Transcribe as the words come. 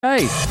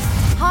Hey.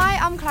 Hi,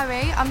 I'm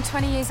Chloe. I'm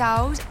 20 years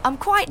old. I'm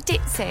quite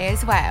ditzy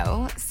as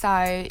well,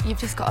 so you've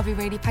just got to be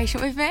really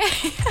patient with me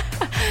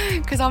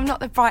because I'm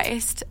not the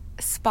brightest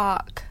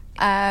spark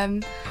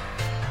in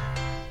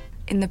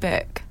the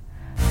book.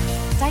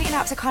 Dating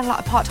apps are kind of like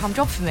a part-time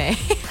job for me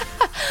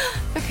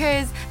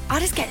because I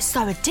just get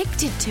so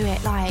addicted to it.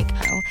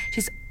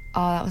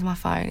 Oh, that was my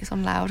phone. It's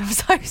on loud. I'm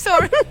so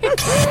sorry.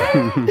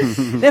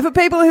 Now, for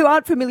people who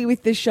aren't familiar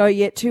with this show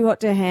yet, Too Hot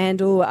to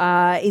Handle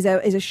is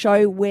a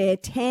show where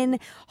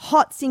 10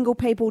 hot single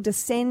people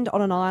descend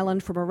on an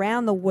island from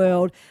around the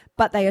world,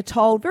 but they are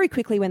told very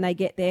quickly when they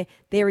get there,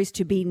 there is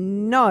to be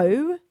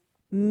no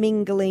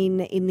mingling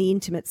in the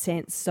intimate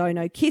sense. So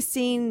no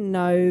kissing,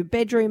 no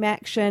bedroom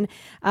action.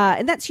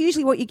 And that's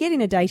usually what you get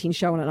in a dating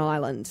show on an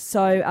island.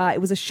 So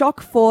it was a shock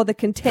for the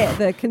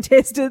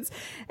contestants.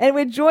 And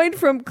we're joined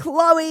from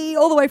Chloe,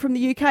 all the way from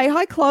the UK.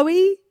 Hi,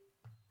 Chloe.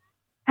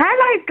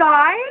 Hello,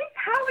 guys.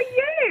 How are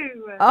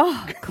you?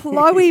 Oh,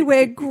 Chloe,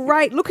 we're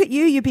great. Look at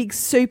you, you big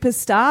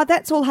superstar.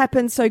 That's all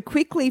happened so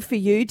quickly for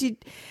you.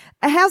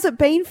 How's it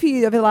been for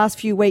you over the last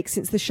few weeks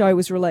since the show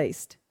was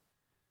released?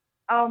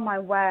 Oh, my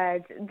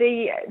word.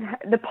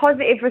 The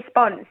positive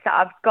response that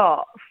I've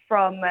got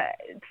from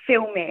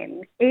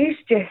filming is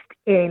just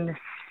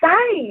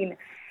insane.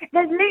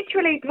 There's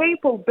literally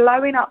people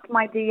blowing up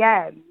my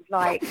DMs,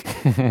 like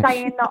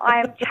saying that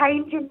I am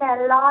changing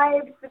their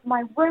lives with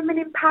my women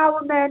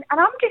empowerment, and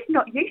I'm just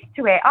not used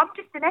to it. I'm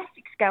just an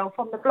Essex girl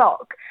from the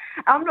block.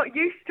 I'm not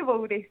used to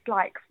all this,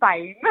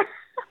 fame.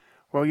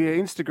 Well, yeah,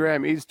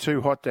 Instagram is too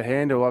hot to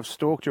handle. I've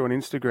stalked you on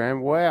Instagram.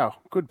 Wow,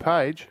 good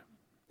page.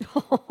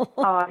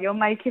 Oh, you're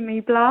making me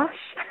blush.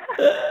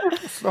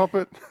 Stop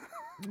it.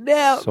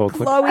 Now,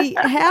 Chloe,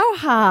 how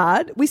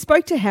hard... We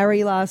spoke to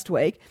Harry last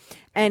week,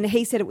 and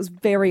he said it was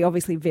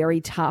obviously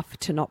very tough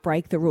to not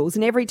break the rules.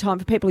 And every time,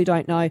 for people who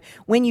don't know,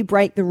 when you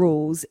break the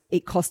rules,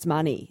 it costs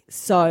money.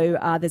 So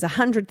there's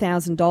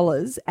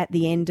 $100,000 at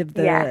the end of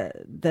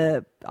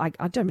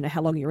I don't know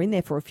how long you're in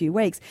there for, a few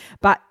weeks,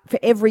 but for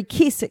every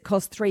kiss, it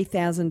costs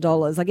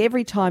 $3,000. Like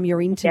every time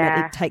you're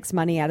intimate, it takes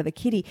money out of the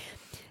kitty.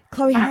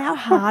 Chloe, how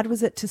hard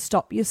was it to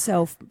stop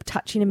yourself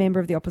touching a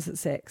member of the opposite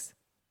sex?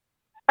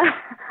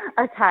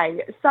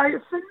 Okay, so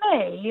for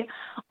me,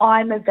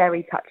 I'm a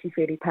very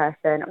touchy-feely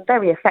person. I'm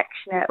very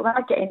affectionate. When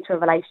I get into a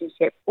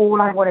relationship,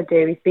 all I want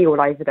to do is be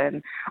all over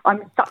them.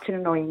 I'm such an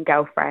annoying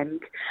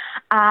girlfriend.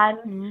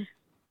 And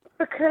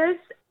because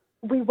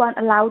we weren't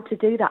allowed to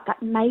do that,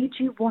 that made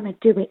you want to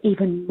do it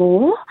even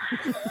more.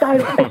 So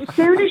as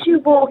soon as you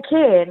walk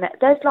in,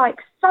 there's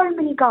so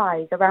many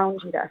guys around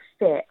you that are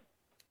fit.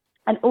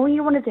 And all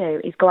you want to do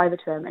is go over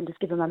to them and just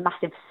give them a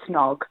massive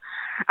snog.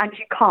 And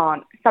you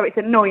can't, so it's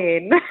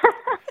annoying.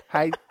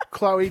 Hey,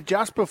 Chloe,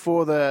 just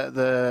before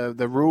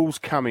the rules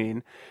come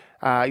in,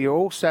 you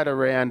all sat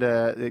around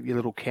your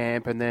little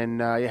camp, and then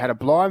you had a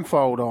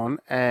blindfold on,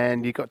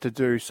 and you got to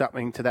do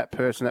something to that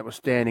person that was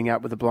standing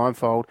up with the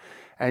blindfold,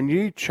 and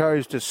you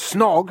chose to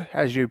snog,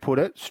 as you put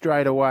it,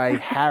 straight away,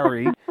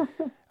 Harry,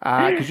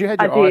 because you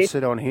had your eyes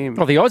set on him.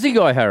 Oh, the Aussie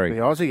guy, Harry. The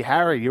Aussie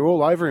Harry. You're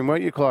all over him,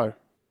 weren't you, Chloe?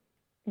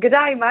 Good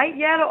day, mate.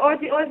 Yeah,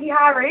 Aussie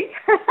Harry.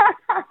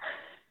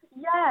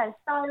 Yeah,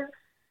 so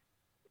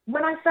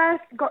when I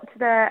first got to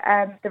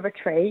the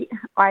retreat,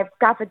 I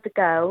gathered the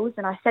girls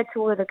and I said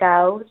to all of the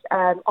girls,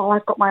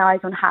 I've got my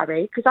eyes on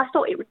Harry, because I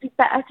thought it would be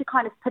better to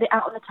kind of put it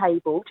out on the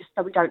table just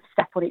so we don't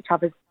step on each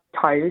other's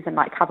toes and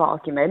have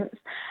arguments.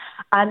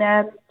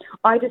 And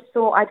I just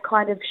thought I'd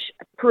kind of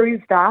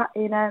prove that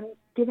in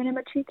giving him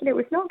a cheeky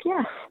little snog,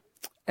 yes.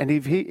 And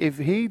if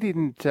he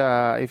didn't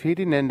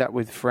end up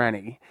with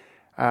Franny,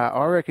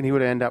 I reckon he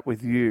would end up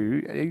with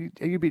you.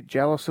 Are you a bit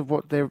jealous of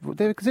what they're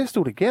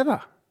still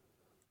together?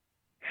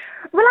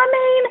 Well, I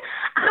mean,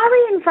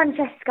 Harry and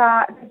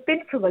Francesca have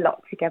been through a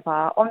lot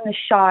together on the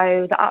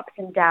show, the ups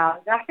and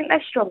downs, and I think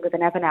they're stronger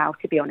than ever now,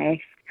 to be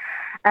honest.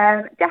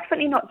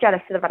 Definitely not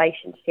jealous of the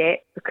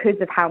relationship because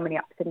of how many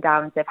ups and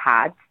downs they've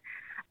had.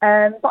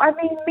 But I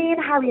mean, me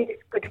and Harry are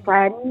just good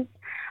friends.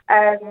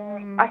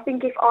 I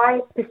think if I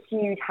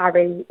pursued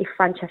Harry, if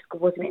Francesca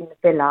wasn't in the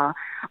villa,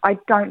 I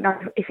don't know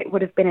if it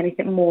would have been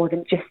anything more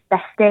than just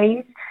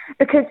besties.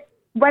 Because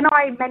when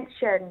I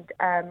mentioned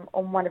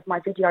on one of my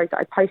videos that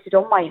I posted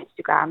on my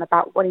Instagram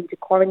about wanting to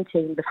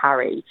quarantine with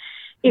Harry,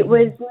 it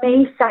was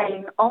me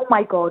saying, oh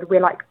my God, we're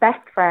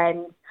best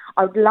friends.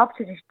 I would love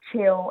to just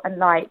chill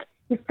and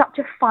he's such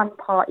a fun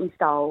party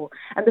soul.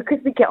 And because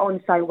we get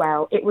on so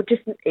well, it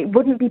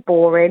wouldn't be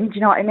boring. Do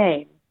you know what I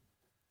mean?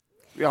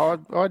 Yeah,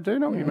 I do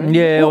know what you mean.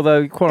 Yeah,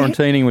 although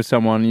quarantining with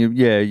someone,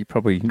 you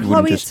probably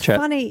wouldn't just chat.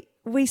 It's funny.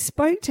 We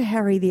spoke to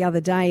Harry the other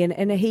day,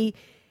 and he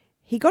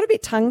got a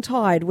bit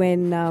tongue-tied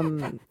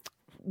when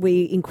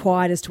we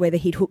inquired as to whether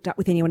he'd hooked up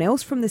with anyone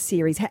else from the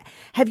series.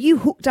 Have you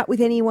hooked up with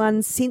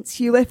anyone since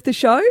you left the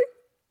show?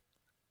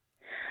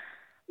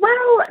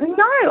 Well,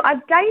 no.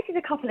 I've dated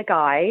a couple of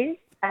guys.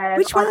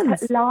 Which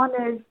ones?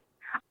 Lana's.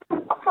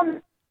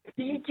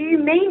 Do you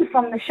mean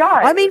from the show?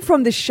 I mean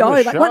from the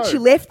show. Once you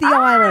left the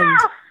island.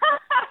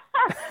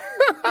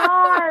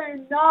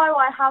 No,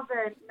 I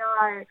haven't.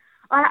 No.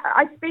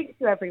 I speak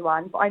to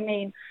everyone, but I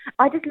mean,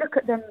 I just look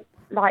at them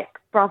like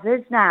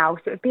brothers now,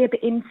 so it would be a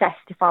bit incest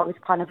if I was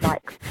kind of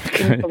like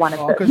into one of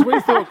them. Because we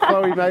thought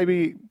Chloe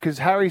maybe, because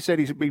Harry said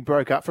he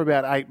broke up for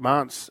about 8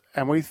 months,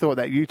 and we thought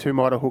that you two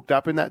might have hooked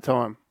up in that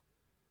time.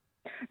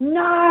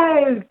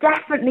 No,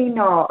 definitely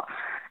not.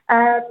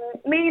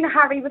 Me and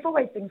Harry, we've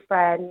always been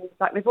friends.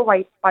 Like, we've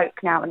always spoke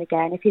now and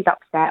again. If he's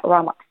upset or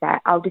I'm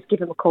upset, I'll just give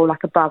him a call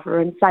like a brother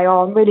and say,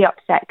 "Oh, I'm really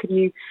upset. Could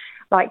you,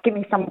 like, give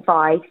me some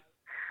advice?"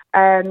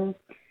 And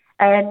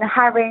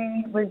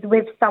Harry was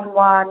with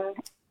someone.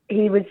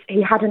 He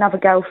had another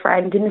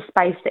girlfriend in the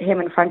space that him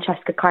and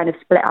Francesca kind of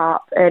split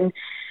up, and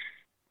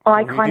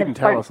I kind of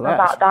spoke to him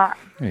about that.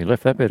 Yeah, you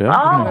left that bit out.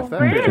 Oh, didn't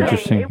you? really?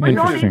 Interesting. It was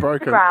on Interesting.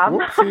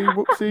 Instagram.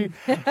 Whoopsie.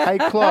 Hey,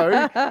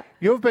 Chloe,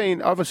 you've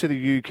been obviously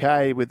the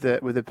UK with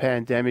the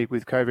pandemic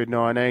with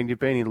COVID-19. You've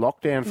been in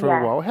lockdown for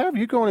a while. How have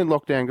you gone in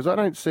lockdown? Because I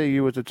don't see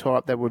you as a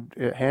type that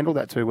would handle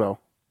that too well.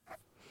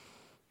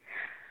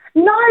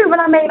 No, but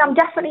I mean, I'm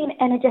definitely an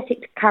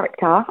energetic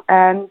character,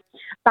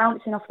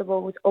 bouncing off the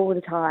walls all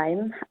the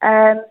time,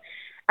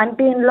 and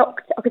being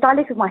locked, because I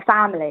live with my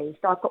family,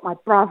 so I've got my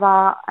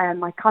brother and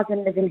my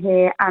cousin living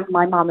here, and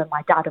my mum and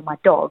my dad and my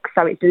dog,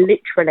 so it's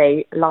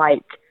literally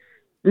like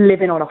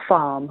living on a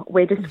farm.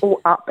 We're just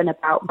all up and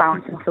about,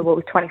 bouncing off the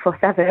walls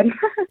 24/7.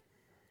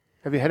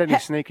 Have you had any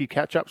sneaky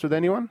catch-ups with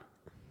anyone?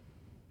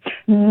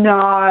 No.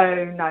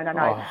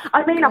 Oh,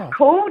 I mean, I've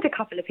called a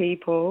couple of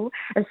people,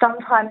 and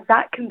sometimes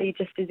that can be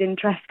just as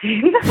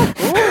interesting.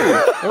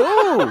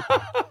 Ooh.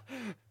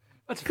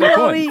 That's a fair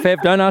Chloe, point.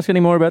 Fev, don't ask any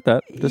more about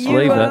that. Just you,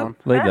 leave that.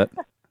 Leave that.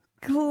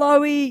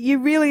 Chloe, you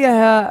really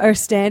are a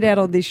standout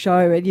on this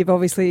show, and you've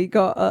obviously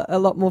got a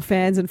lot more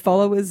fans and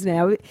followers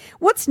now.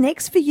 What's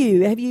next for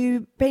you? Have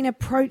you been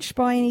approached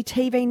by any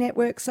TV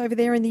networks over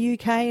there in the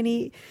UK?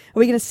 Are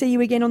we going to see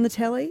you again on the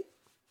telly?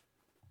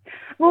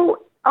 Well,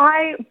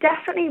 I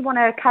definitely want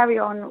to carry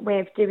on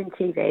with doing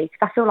TV, because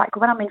I feel like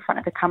when I'm in front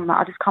of the camera,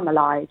 I just come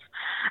alive.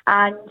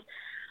 And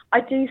I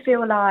do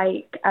feel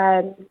like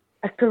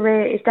a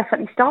career is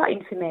definitely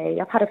starting for me.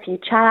 I've had a few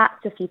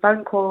chats, a few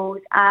phone calls,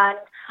 and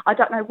I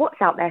don't know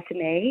what's out there for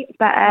me,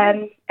 but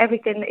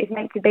everything that is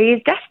meant to be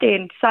is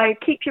destined. So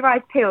keep your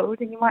eyes peeled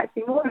and you might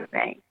see more of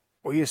me.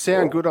 Well, you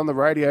sound good on the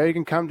radio. You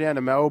can come down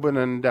to Melbourne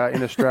and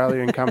in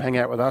Australia and come hang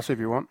out with us if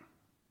you want.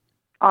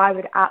 I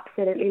would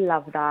absolutely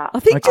love that. I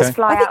think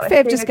Fly out as Fev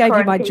soon just as gave you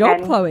my quarantine job,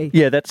 ends. Chloe.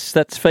 Yeah, that's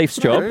Fif's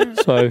job.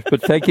 So,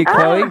 but thank you,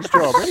 Chloe.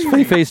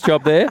 Fifi's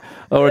job there,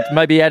 or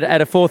maybe add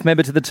a fourth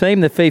member to the team,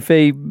 the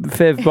Fifi,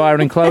 Fev,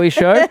 Byron, and Chloe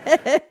show.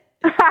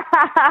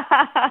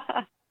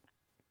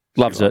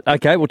 Loves it.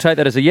 Okay, we'll take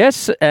that as a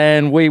yes,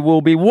 and we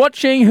will be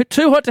watching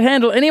Too Hot to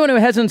Handle. Anyone who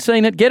hasn't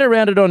seen it, get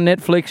around it on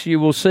Netflix. You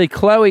will see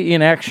Chloe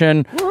in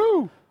action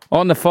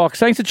on the Fox.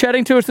 Thanks for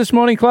chatting to us this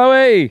morning,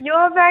 Chloe.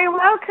 You're very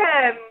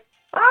welcome.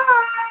 Bye.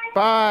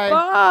 Bye.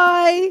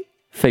 Bye.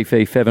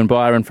 Fifi, Fev, and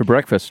Byron for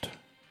breakfast.